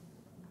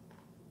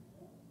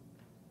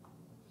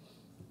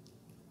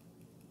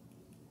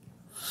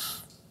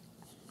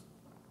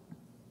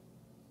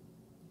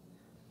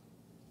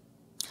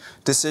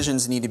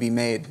 Decisions need to be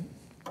made,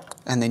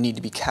 and they need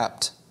to be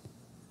kept.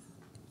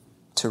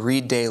 To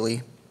read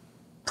daily,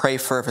 pray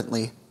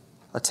fervently,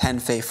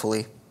 attend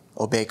faithfully,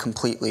 obey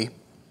completely,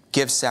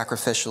 give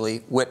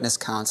sacrificially, witness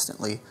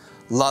constantly,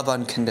 love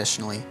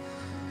unconditionally,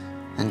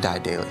 and die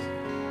daily.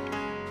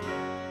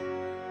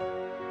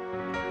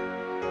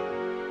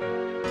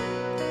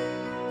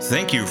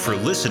 Thank you for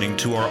listening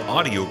to our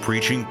audio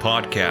preaching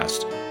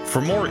podcast. For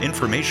more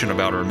information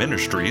about our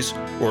ministries,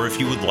 or if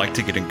you would like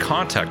to get in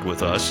contact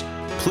with us,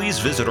 please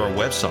visit our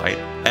website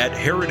at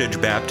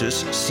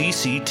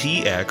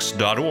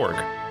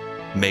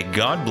heritagebaptistcctx.org. May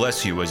God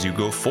bless you as you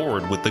go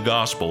forward with the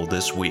gospel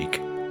this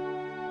week.